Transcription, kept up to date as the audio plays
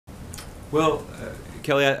Well,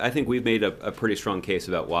 Kelly, I think we've made a pretty strong case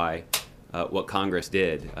about why what Congress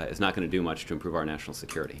did is not going to do much to improve our national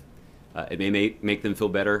security. It may make them feel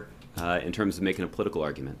better in terms of making a political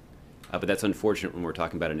argument, but that's unfortunate when we're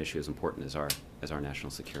talking about an issue as important as our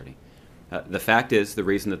national security. The fact is, the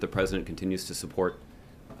reason that the president continues to support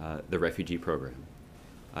the refugee program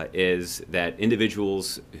is that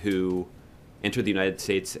individuals who enter the United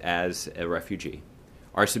States as a refugee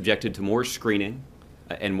are subjected to more screening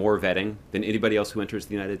and more vetting than anybody else who enters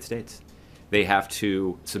the United States. They have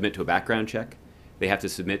to submit to a background check. They have to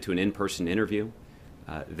submit to an in-person interview.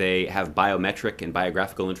 They have biometric and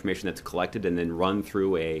biographical information that's collected and then run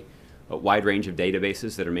through a wide range of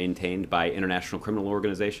databases that are maintained by international criminal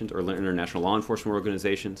organizations or international law enforcement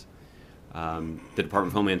organizations, the Department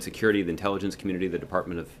of Homeland Security, the intelligence community, the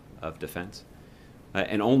Department of Defense.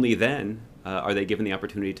 And only then are they given the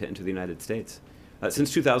opportunity to enter the United States.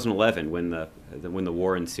 Since 2011, when the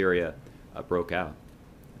war in Syria broke out,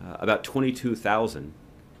 about 22,000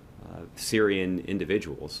 Syrian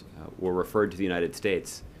individuals were referred to the United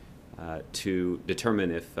States to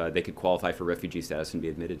determine if they could qualify for refugee status and be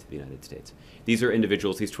admitted to the United States. These are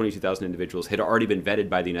individuals, these 22,000 individuals had already been vetted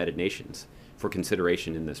by the United Nations for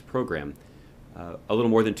consideration in this program. A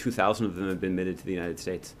little more than 2,000 of them have been admitted to the United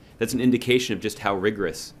States. That's an indication of just how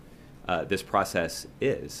rigorous this process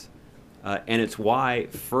is. And it's why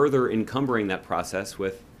further encumbering that process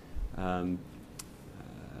with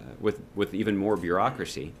even more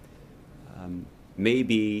bureaucracy may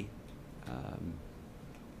be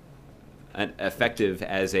effective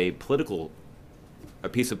as a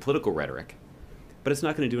piece of political rhetoric, but it's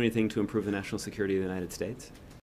not going to do anything to improve the national security of the United States.